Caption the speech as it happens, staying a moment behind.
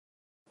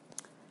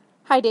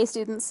Hi day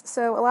students.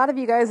 So a lot of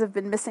you guys have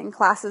been missing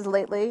classes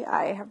lately.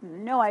 I have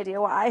no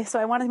idea why, so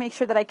I want to make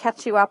sure that I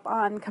catch you up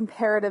on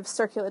comparative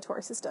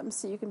circulatory systems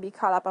so you can be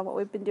caught up on what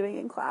we've been doing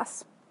in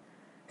class.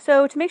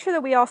 So to make sure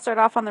that we all start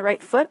off on the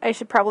right foot, I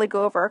should probably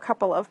go over a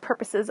couple of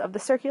purposes of the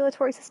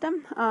circulatory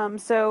system.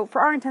 So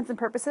for our intents and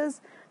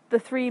purposes, the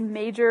three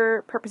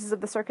major purposes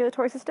of the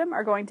circulatory system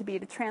are going to be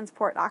to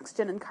transport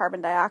oxygen and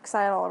carbon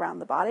dioxide all around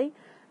the body,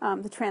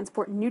 to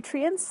transport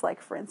nutrients, like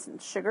for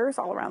instance sugars,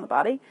 all around the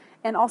body,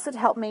 and also to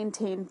help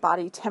maintain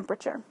body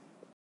temperature.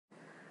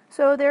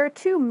 So there are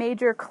two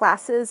major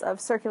classes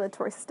of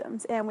circulatory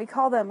systems, and we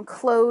call them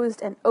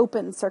closed and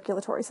open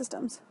circulatory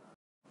systems.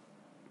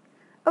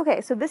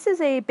 Okay, so this is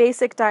a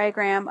basic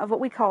diagram of what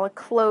we call a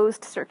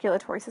closed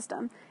circulatory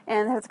system,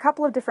 and it has a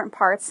couple of different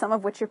parts, some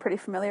of which you're pretty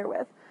familiar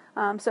with.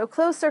 So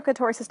closed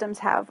circulatory systems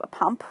have a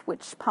pump,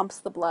 which pumps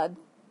the blood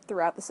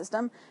throughout the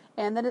system,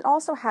 and then it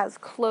also has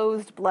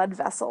closed blood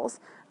vessels,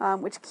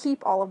 which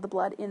keep all of the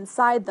blood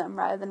inside them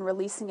rather than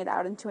releasing it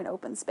out into an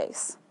open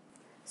space.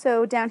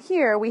 So down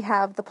here we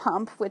have the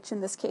pump, which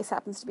in this case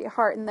happens to be a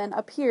heart, and then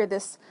up here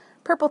this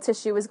purple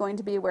tissue is going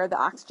to be where the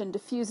oxygen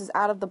diffuses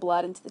out of the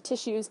blood into the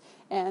tissues,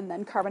 and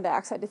then carbon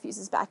dioxide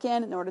diffuses back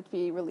in order to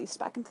be released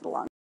back into the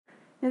lungs.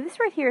 Now this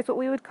right here is what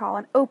we would call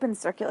an open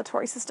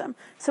circulatory system.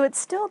 So it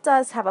still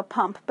does have a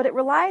pump, but it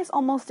relies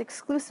almost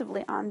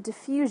exclusively on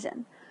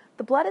diffusion.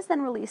 The blood is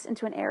then released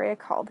into an area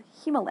called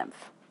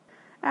hemolymph.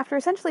 After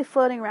essentially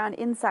floating around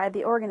inside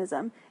the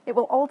organism, it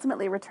will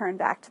ultimately return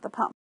back to the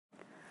pump.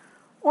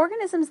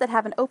 Organisms that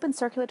have an open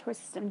circulatory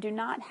system do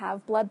not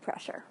have blood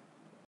pressure.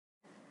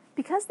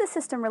 Because this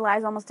system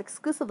relies almost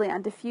exclusively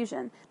on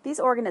diffusion, these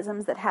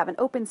organisms that have an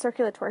open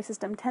circulatory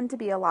system tend to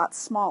be a lot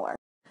smaller.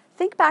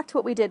 Think back to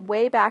what we did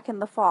way back in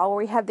the fall,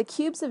 where we had the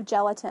cubes of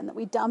gelatin that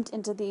we dumped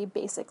into the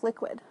basic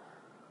liquid.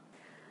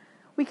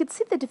 We could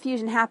see the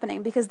diffusion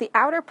happening because the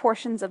outer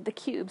portions of the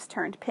cubes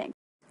turned pink.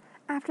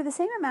 After the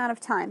same amount of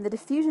time, the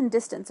diffusion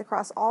distance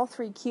across all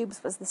three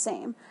cubes was the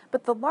same,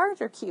 but the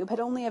larger cube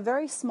had only a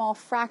very small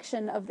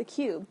fraction of the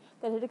cube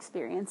that had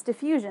experienced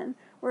diffusion,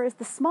 whereas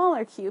the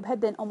smaller cube had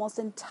been almost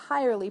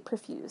entirely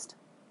perfused.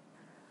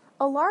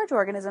 A large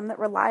organism that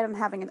relied on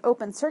having an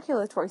open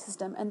circulatory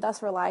system and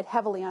thus relied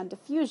heavily on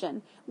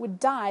diffusion would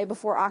die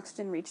before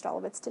oxygen reached all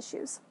of its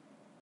tissues.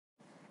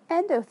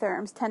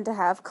 Endotherms tend to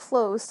have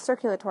closed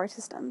circulatory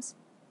systems.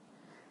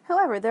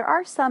 However, there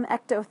are some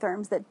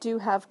ectotherms that do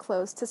have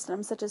closed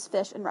systems, such as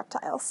fish and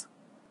reptiles.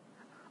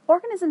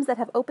 Organisms that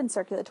have open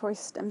circulatory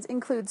systems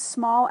include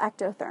small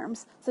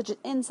ectotherms, such as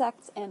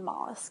insects and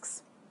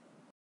mollusks.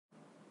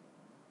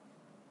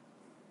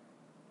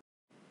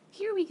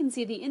 Here we can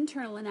see the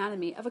internal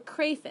anatomy of a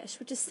crayfish,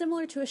 which is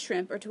similar to a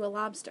shrimp or to a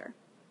lobster.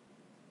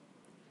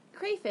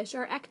 Crayfish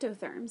are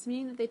ectotherms,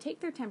 meaning that they take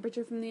their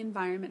temperature from the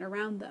environment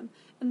around them,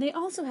 and they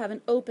also have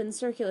an open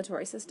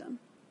circulatory system.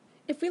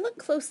 If we look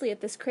closely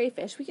at this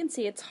crayfish, we can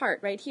see its heart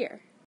right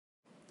here.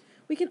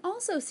 We can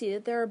also see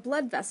that there are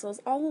blood vessels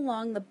all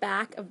along the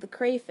back of the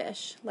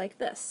crayfish, like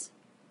this.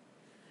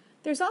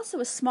 There's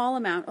also a small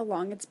amount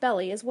along its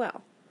belly as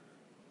well.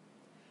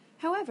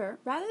 However,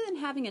 rather than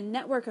having a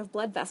network of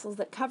blood vessels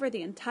that cover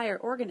the entire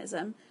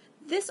organism,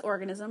 this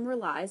organism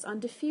relies on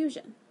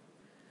diffusion.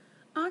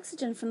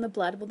 Oxygen from the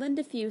blood will then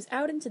diffuse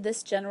out into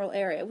this general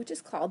area, which is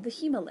called the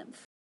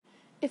hemolymph.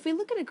 If we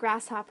look at a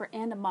grasshopper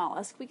and a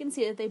mollusk, we can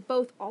see that they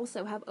both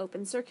also have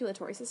open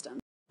circulatory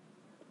systems.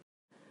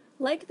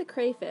 Like the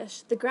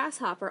crayfish, the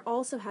grasshopper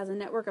also has a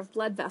network of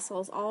blood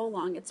vessels all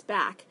along its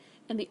back,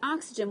 and the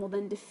oxygen will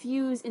then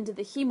diffuse into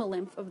the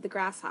hemolymph of the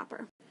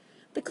grasshopper.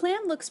 The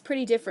clam looks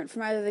pretty different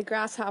from either the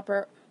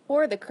grasshopper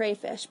or the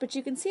crayfish, but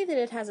you can see that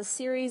it has a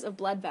series of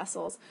blood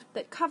vessels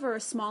that cover a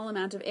small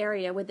amount of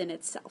area within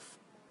itself.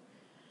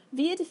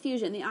 Via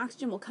diffusion, the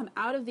oxygen will come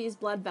out of these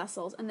blood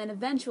vessels and then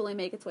eventually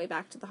make its way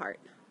back to the heart.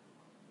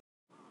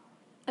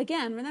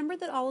 Again, remember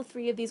that all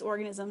three of these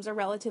organisms are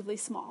relatively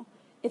small.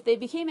 If they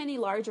became any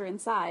larger in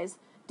size,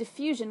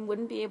 diffusion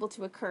wouldn't be able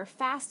to occur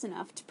fast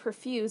enough to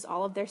perfuse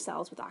all of their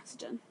cells with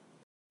oxygen.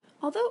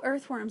 Although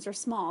earthworms are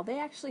small, they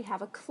actually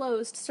have a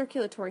closed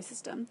circulatory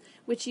system,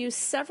 which use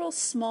several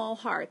small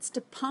hearts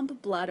to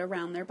pump blood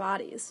around their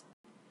bodies.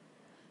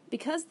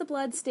 Because the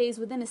blood stays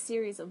within a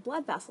series of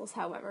blood vessels,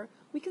 however,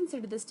 we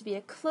consider this to be a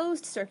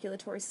closed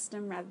circulatory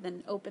system rather than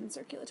an open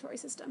circulatory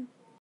system.